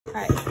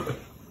All right.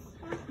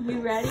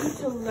 You ready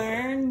to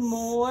learn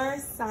more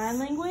sign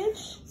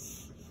language?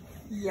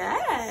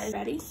 Yes.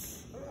 Ready?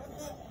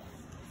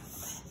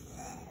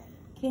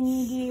 Can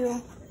you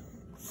do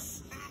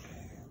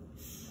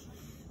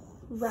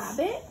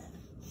rabbit,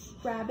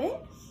 rabbit,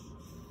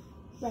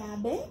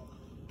 rabbit?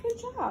 Good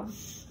job.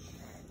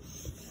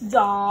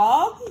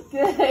 Dog,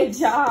 good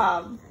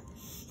job.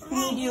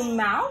 Can you do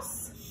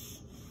mouse?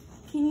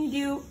 Can you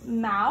do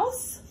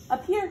mouse?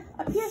 Up here,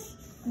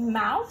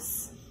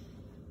 mouse,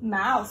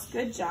 mouse,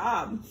 good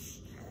job.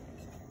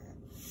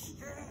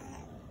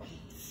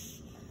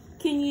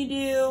 Can you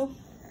do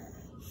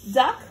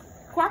duck,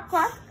 quack,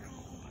 quack,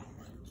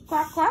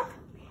 quack, quack,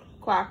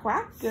 quack,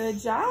 quack, good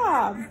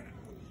job.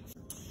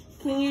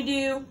 Can you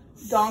do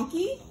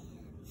donkey,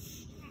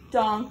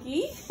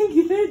 donkey,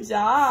 good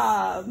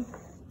job.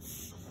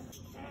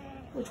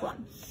 Which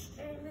one?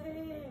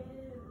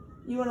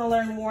 You want to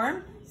learn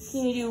worm?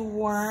 Can you do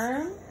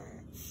worm?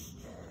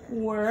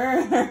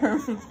 Worm.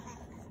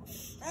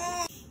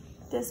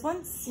 This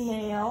one,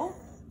 snail.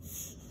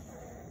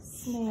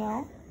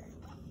 Snail.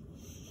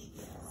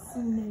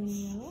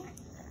 Snail.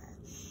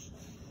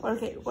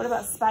 Okay, what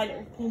about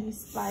spider? Can you do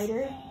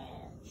spider?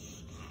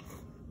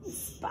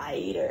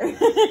 Spider.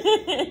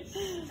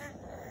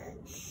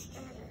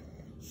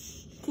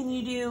 Can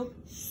you do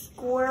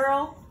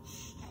squirrel?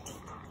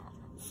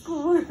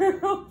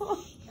 Squirrel.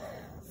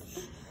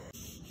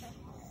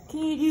 Can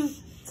you do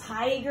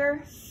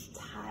tiger?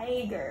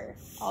 Tiger.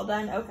 All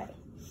done? Okay.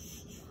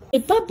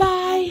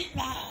 Bye-bye.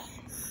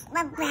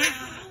 Bye-bye.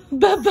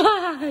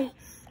 Bye-bye.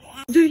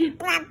 Do you?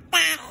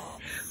 Bye-bye.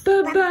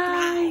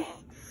 Bye-bye.